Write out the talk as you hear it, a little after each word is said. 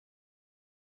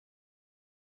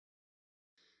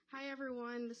Hi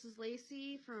everyone, this is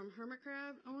Lacey from Hermit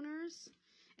Crab Owners,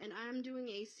 and I'm doing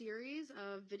a series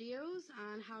of videos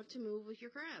on how to move with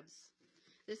your crabs.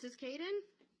 This is Kaden.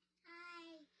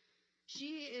 Hi.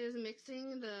 She is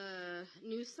mixing the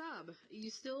new sub. You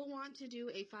still want to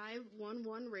do a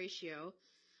 5-1-1 ratio,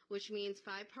 which means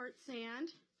 5 parts sand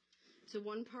to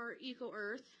 1 part Eco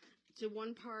Earth to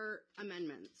 1 part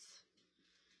amendments.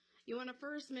 You want to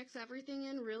first mix everything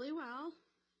in really well.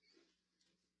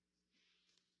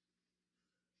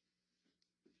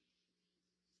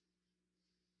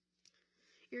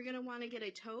 You're going to want to get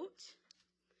a tote.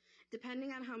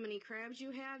 Depending on how many crabs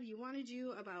you have, you want to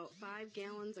do about 5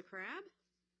 gallons of crab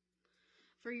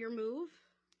for your move.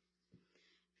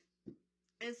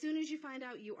 As soon as you find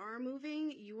out you are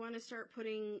moving, you want to start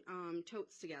putting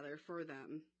totes together for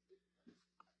them.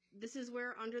 This is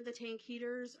where under the tank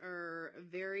heaters are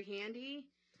very handy,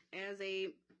 as a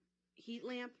heat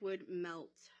lamp would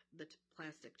melt the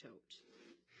plastic tote.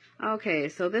 Okay,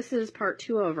 so this is part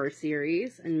 2 of our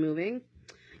series in moving.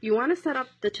 You want to set up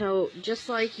the tote just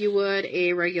like you would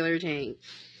a regular tank.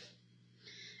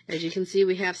 As you can see,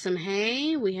 we have some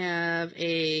hay, we have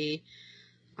a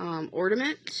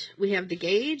ornament, we have the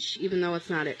gauge, even though it's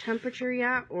not at temperature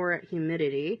yet or at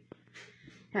humidity.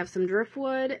 Have some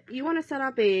driftwood. You want to set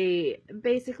up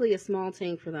basically a small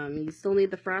tank for them. You still need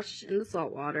the fresh and the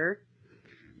salt water.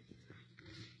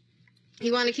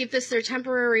 You want to keep this their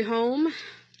temporary home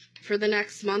for the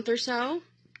next month or so,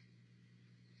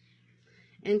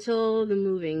 until the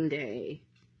moving day.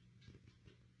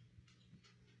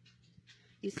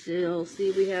 You still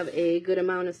see we have a good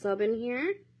amount of sub in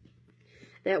here.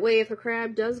 That way if a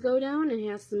crab does go down and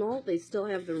has to molt, they still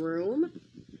have the room.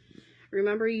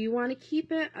 Remember, you want to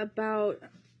keep it about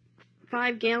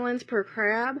 5 gallons per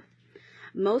crab.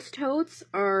 Most totes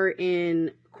are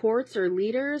in quarts or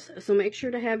liters, so make sure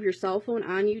to have your cell phone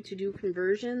on you to do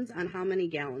conversions on how many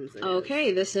gallons it is.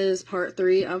 Okay, this is part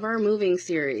 3 of our moving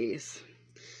series.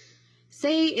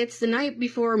 Say it's the night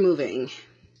before moving,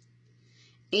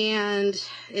 and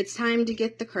it's time to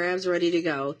get the crabs ready to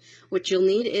go. What you'll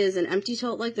need is an empty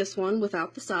tote like this one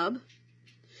without the sub.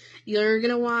 You're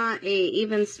going to want a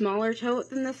even smaller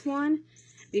tote than this one,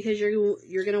 because you're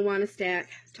going to want to stack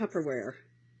Tupperware.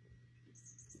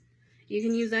 You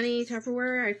can use any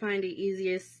Tupperware. I find it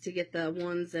easiest to get the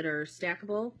ones that are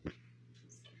stackable.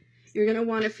 You're going to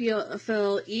want to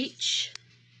fill each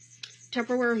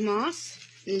Tupperware with moss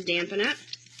and dampen it.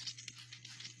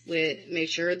 Make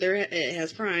sure it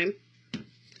has prime.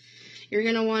 You're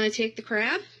going to want to take the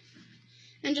crab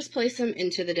and just place him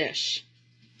into the dish.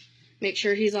 Make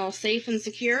sure he's all safe and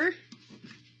secure.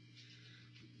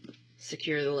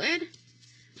 Secure the lid.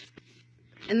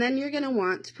 And then you're going to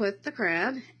want to put the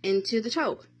crab into the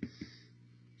tote.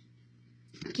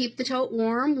 Keep the tote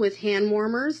warm with hand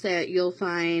warmers that you'll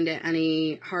find at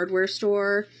any hardware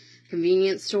store,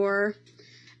 convenience store.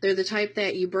 They're the type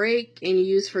that you break and you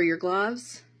use for your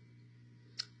gloves.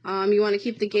 You want to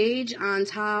keep the gauge on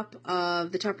top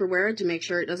of the Tupperware to make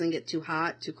sure it doesn't get too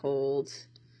hot, too cold.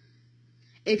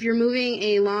 If you're moving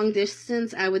a long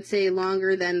distance, I would say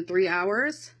longer than 3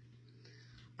 hours,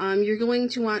 you're going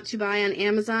to want to buy on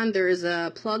Amazon. There is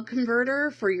a plug converter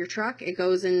for your truck.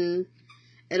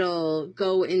 It'll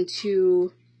go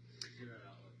into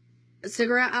a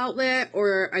cigarette outlet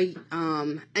or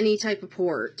any type of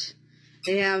port.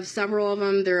 They have several of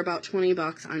them. They're about 20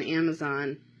 bucks on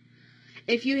Amazon.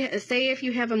 If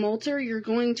you have a molter, you're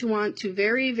going to want to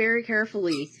very, very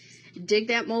carefully dig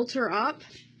that molter up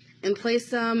and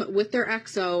place them with their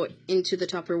exo into the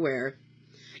Tupperware.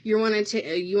 You want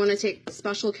to take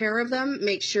special care of them.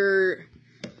 Make sure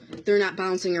they're not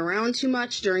bouncing around too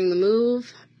much during the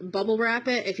move. Bubble wrap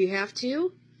it if you have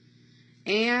to.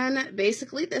 And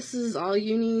basically, this is all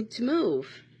you need to move.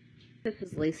 This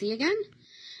is Lacey again.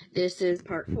 This is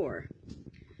part 4.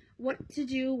 What to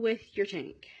do with your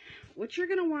tank. What you're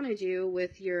going to want to do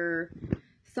with your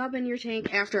sub in your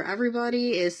tank after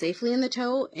everybody is safely in the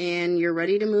tote and you're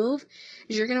ready to move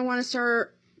is you're going to want to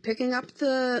start picking up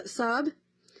the sub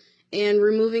and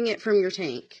removing it from your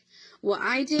tank. What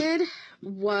I did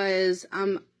was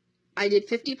I did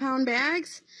 50-pound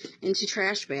bags into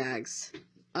trash bags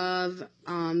of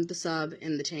the sub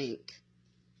in the tank.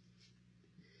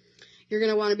 You're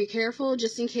going to want to be careful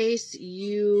just in case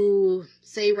you,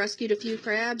 say, rescued a few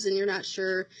crabs and you're not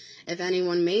sure if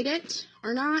anyone made it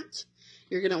or not.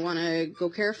 You're going to want to go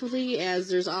carefully, as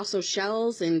there's also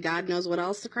shells and God knows what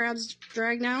else the crabs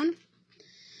drag down.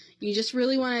 You just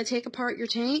really want to take apart your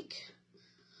tank,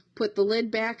 put the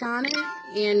lid back on it,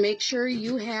 and make sure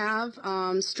you have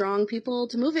strong people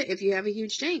to move it if you have a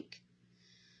huge tank.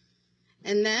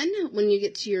 And then, when you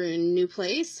get to your new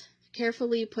place,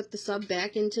 carefully put the sub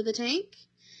back into the tank.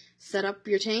 Set up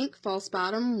your tank, false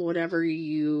bottom, whatever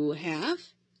you have.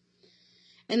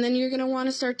 And then you're going to want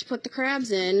to start to put the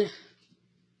crabs in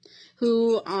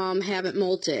who haven't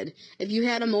molted. If you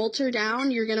had a molter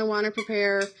down, you're going to want to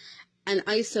prepare an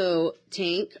ISO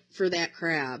tank for that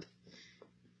crab.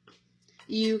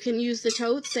 You can use the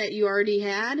totes that you already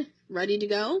had ready to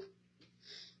go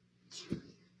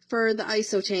for the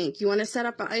ISO tank. You want to set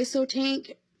up an ISO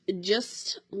tank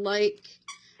just like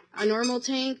a normal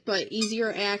tank, but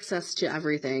easier access to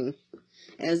everything,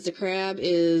 as the crab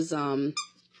is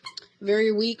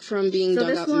very weak from being dug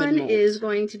up mid-molt. So this one is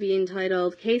going to be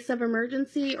entitled Case of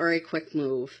Emergency or a Quick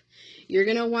Move. You're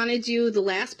going to want to do the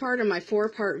last part of my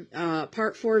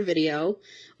part 4 video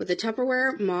with the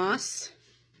Tupperware, moss,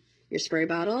 your spray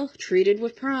bottle treated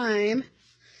with prime,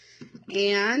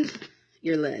 and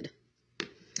your lid.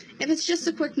 If it's just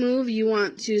a quick move, you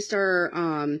want to start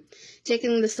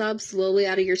taking the sub slowly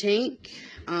out of your tank.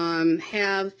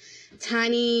 Have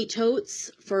tiny totes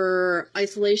for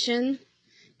isolation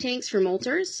tanks for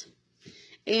molters.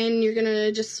 And you're going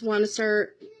to just want to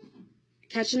start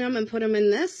catching them and put them in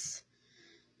this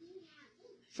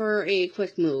for a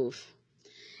quick move.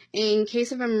 In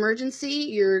case of emergency,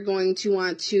 you're going to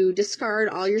want to discard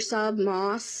all your sub,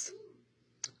 moss,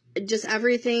 just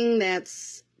everything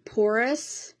that's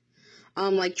porous,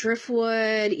 like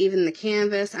driftwood, even the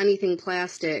canvas, anything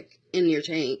plastic in your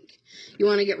tank. You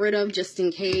want to get rid of just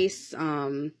in case.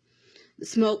 The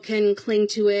smoke can cling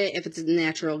to it. If it's a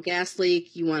natural gas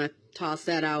leak, you want to toss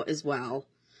that out as well.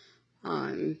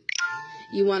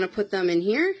 You want to put them in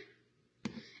here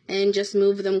and just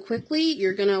move them quickly.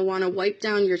 You're going to want to wipe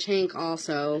down your tank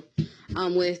also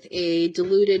with a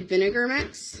diluted vinegar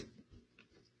mix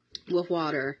with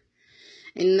water.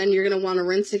 And then you're going to want to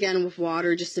rinse again with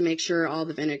water just to make sure all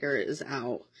the vinegar is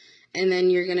out. And then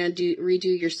you're going to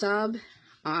redo your sub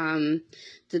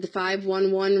to the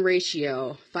 5:1:1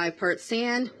 ratio. 5 parts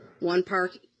sand, 1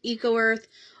 part Eco Earth,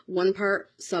 1 part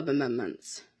sub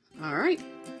amendments. Alright,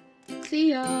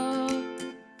 see ya!